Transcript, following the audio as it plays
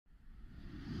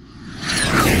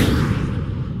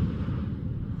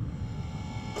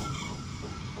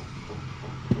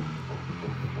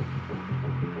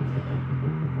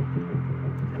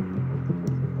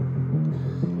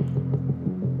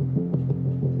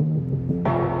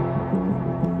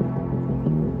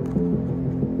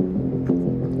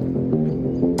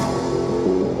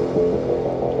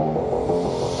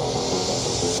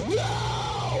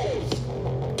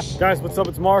Guys, what's up?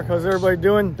 It's Mark. How's everybody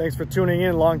doing? Thanks for tuning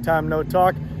in. Long time no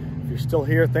talk. If you're still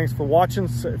here, thanks for watching.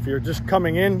 If you're just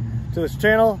coming in to this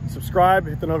channel, subscribe,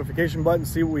 hit the notification button,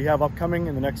 see what we have upcoming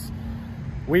in the next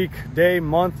week, day,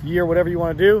 month, year, whatever you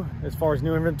want to do as far as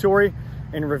new inventory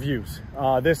and reviews.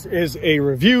 This is a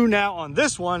review now on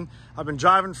this one. I've been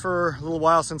driving for a little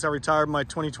while since I retired my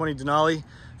 2020 Denali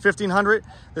 1500.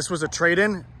 This was a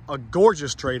trade-in, a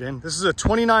gorgeous trade-in. This is a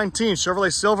 2019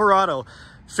 Chevrolet Silverado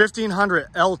 1500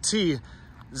 LT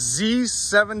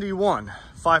Z71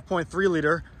 5.3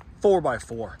 liter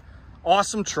 4x4.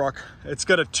 Awesome truck. It's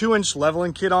got a 2-inch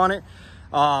leveling kit on it.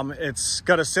 It's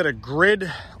got a set of grid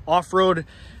off-road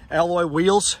alloy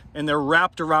wheels, and they're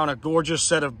wrapped around a gorgeous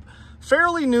set of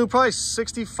fairly new, probably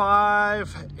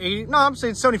 65, 80, no, I'm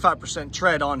saying 75%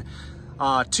 tread on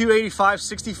 285,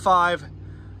 65,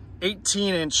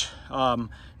 18-inch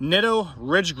NITTO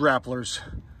Ridge grapplers.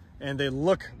 And they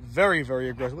look very, very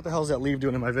aggressive. What the hell is that leaf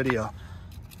doing in my video?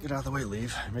 Get out of the way,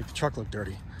 leaf. Make the truck look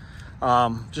dirty.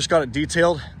 Just got it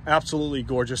detailed. Absolutely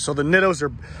gorgeous. So the NITTOs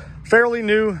are fairly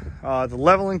new. The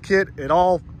leveling kit, it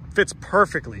all fits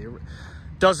perfectly. It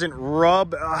doesn't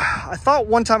rub. I thought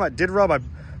one time I did rub. I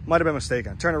might have been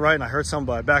mistaken. I turned it right and I heard something,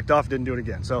 but I backed off, didn't do it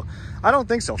again. So I don't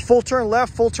think so. Full turn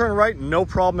left, full turn right, no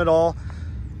problem at all.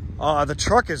 The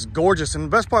truck is gorgeous. And the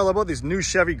best part about these new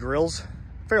Chevy grills,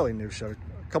 fairly new Chevy,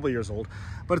 couple of years old,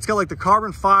 but it's got like the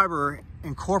carbon fiber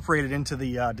incorporated into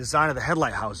the design of the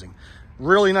headlight housing.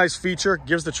 Really nice feature,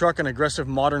 gives the truck an aggressive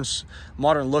modern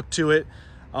look to it.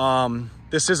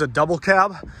 This is a double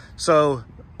cab, so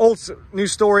new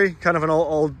story, kind of an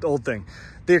old thing.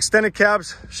 The extended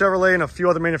cabs, Chevrolet and a few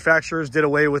other manufacturers did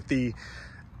away with the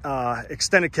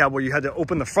extended cab, where you had to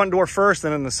open the front door first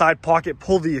and in the side pocket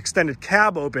pull the extended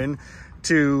cab open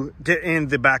to get in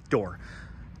the back door.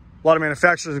 A lot of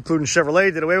manufacturers, including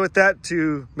Chevrolet, did away with that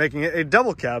to making it a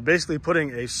double cab, basically putting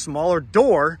a smaller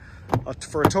door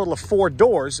for a total of 4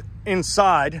 doors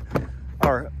inside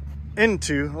or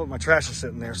into. Oh, my trash is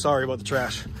sitting there. Sorry about the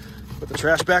trash. Put the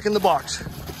trash back in the box.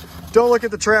 Don't look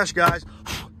at the trash, guys.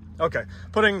 Okay,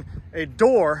 putting a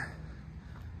door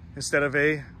instead of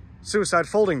a suicide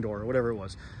folding door or whatever it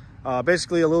was.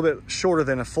 Basically a little bit shorter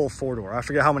than a full 4-door. I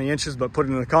forget how many inches, but put it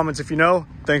in the comments if you know.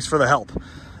 Thanks for the help.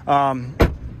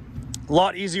 A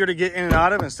lot easier to get in and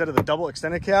out of instead of the double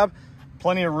extended cab.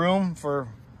 Plenty of room for,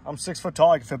 I'm 6 foot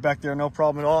tall, I can fit back there, no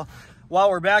problem at all. While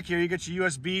we're back here, you get your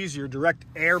USBs, your direct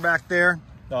air back there.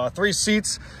 3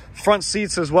 seats, front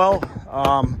seats as well.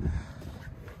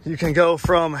 You can go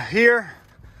from here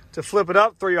to flip it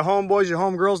up, throw your homeboys, your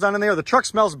homegirls down in there. The truck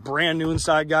smells brand new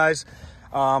inside, guys.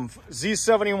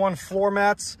 Z71 floor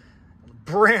mats,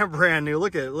 brand new.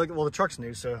 Look, well, the truck's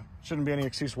new, so shouldn't be any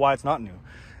excuse why it's not new.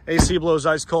 AC blows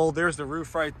ice cold. There's the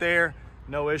roof right there.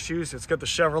 No issues. It's got the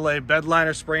Chevrolet bed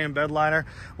liner, spray and bed liner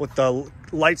with the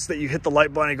lights that you hit the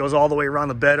light button. It goes all the way around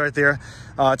the bed right there.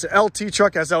 It's an LT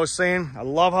truck, as I was saying. I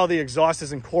love how the exhaust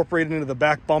is incorporated into the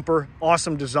back bumper.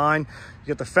 Awesome design. You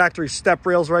get the factory step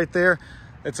rails right there.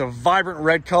 It's a vibrant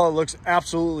red color. It looks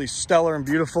absolutely stellar and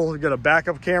beautiful. You got a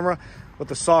backup camera with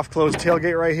the soft closed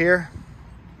tailgate right here.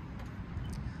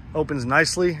 Opens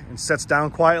nicely and sets down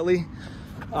quietly.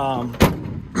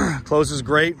 Closes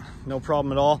great, no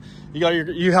problem at all.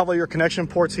 You have all your connection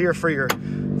ports here for your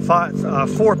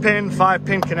 4-pin,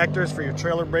 5-pin connectors for your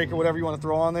trailer brake or whatever you want to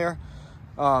throw on there.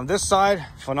 This side,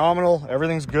 phenomenal.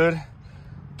 Everything's good.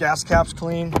 Gas cap's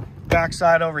clean. Back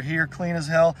side over here, clean as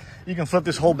hell. You can flip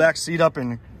this whole back seat up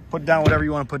and put down whatever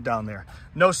you want to put down there.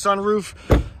 No sunroof.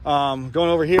 Going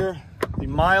over here, the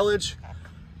mileage.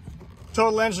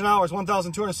 Total engine hours,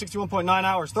 1,261.9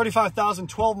 hours.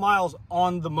 35,012 miles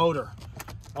on the motor.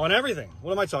 On everything.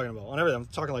 What am I talking about? On everything. I'm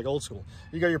talking like old school.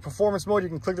 You got your performance mode. You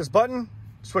can click this button,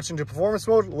 switch into performance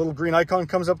mode. A little green icon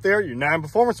comes up there. You're now in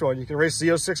performance mode. You can race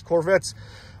Z06 Corvettes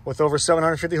with over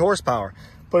 750 horsepower.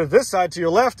 Put it this side to your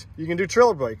left, you can do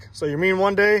trailer brake. So you're mean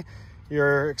one day,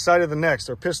 you're excited the next,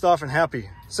 or pissed off and happy.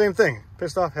 Same thing.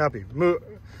 Pissed off, happy.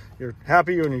 You're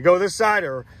happy when you go this side,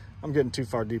 or I'm getting too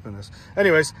far deep in this.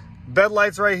 Anyways, bed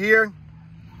lights right here.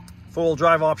 Full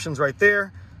drive options right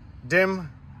there. Dim.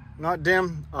 Not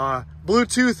dim,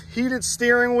 Bluetooth heated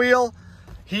steering wheel,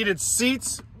 heated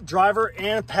seats, driver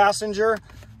and passenger,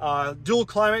 dual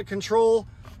climate control,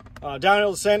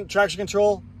 downhill descent, traction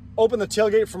control. Open the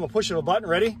tailgate from a push of a button.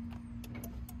 Ready?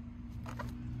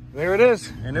 There it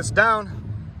is, and it's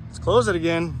down. Let's close it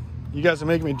again. You guys are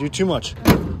making me do too much.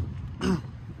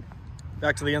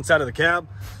 Back to the inside of the cab.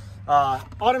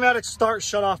 Automatic start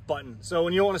shut off button. So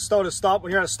when you want to stop,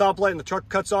 when you're at a stoplight and the truck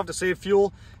cuts off to save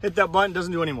fuel, hit that button,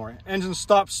 doesn't do anymore. Engine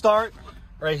stop start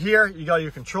right here. You got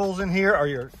your controls in here, or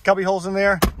your cubby holes in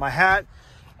there. My hat.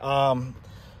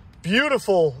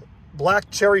 beautiful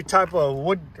black cherry type of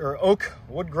wood or oak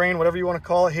wood grain, whatever you want to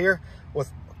call it here,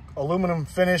 with aluminum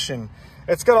finish, and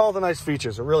it's got all the nice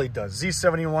features. It really does.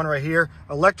 Z71 right here,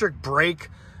 electric brake,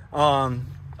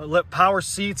 power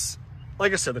seats.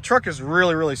 Like I said, the truck is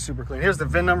really, really super clean. Here's the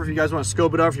VIN number if you guys want to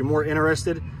scope it out if you're more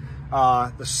interested.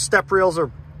 The step rails are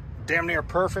damn near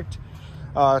perfect.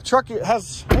 Truck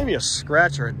has maybe a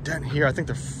scratch or a dent here. I think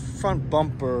the front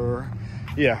bumper,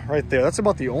 yeah, right there. That's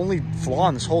about the only flaw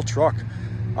in this whole truck.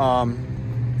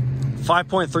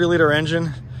 5.3 liter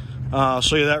engine. I'll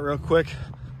show you that real quick.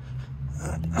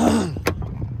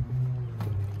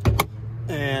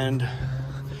 And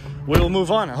we'll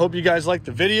move on. I hope you guys liked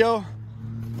the video.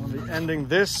 I'll be ending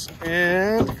this,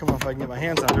 and come on if I can get my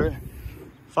hands under it.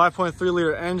 5.3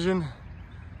 liter engine.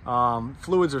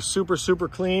 Fluids are super, super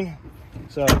clean.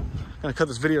 So I'm gonna cut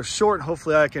this video short.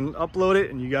 Hopefully I can upload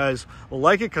it and you guys will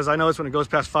like it, because I notice when it goes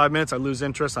past 5 minutes, I lose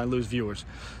interest, I lose viewers.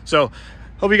 So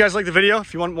hope you guys like the video.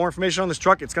 If you want more information on this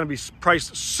truck, it's gonna be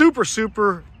priced super,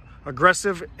 super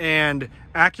aggressive and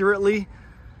accurately.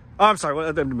 Oh, I'm sorry, well,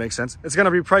 that didn't make sense. It's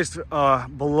gonna be priced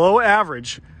below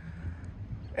average,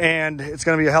 and it's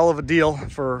gonna be a hell of a deal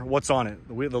for what's on it.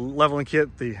 The leveling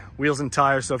kit, the wheels and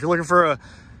tires. So if you're looking for a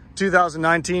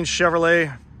 2019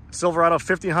 Chevrolet Silverado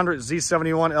 1500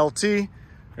 Z71 LT,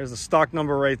 there's the stock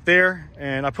number right there,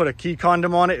 and I put a key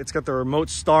condom on it. It's got the remote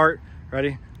start.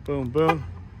 Ready? Boom, boom.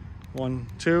 1,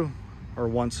 2, or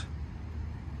once.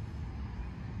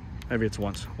 Maybe it's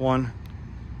once. 1,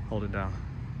 hold it down.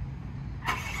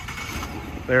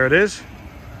 There it is.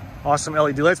 Awesome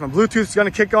LED lights. My Bluetooth is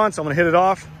gonna kick on, so I'm gonna hit it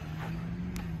off.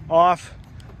 Off.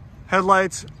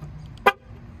 Headlights.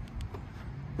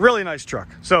 Really nice truck.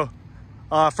 So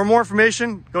for more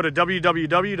information, go to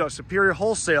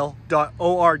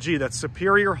www.superiorwholesale.org. That's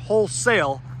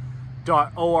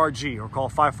superiorwholesale.org, or call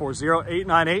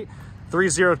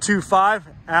 540-898-3025.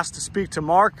 Ask to speak to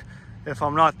Mark. If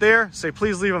I'm not there, say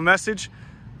please leave a message,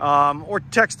 or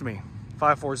text me,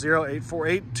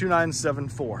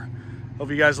 540-848-2974. Hope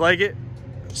you guys like it.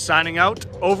 Signing out,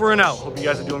 over and out. Hope you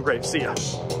guys are doing great. See ya.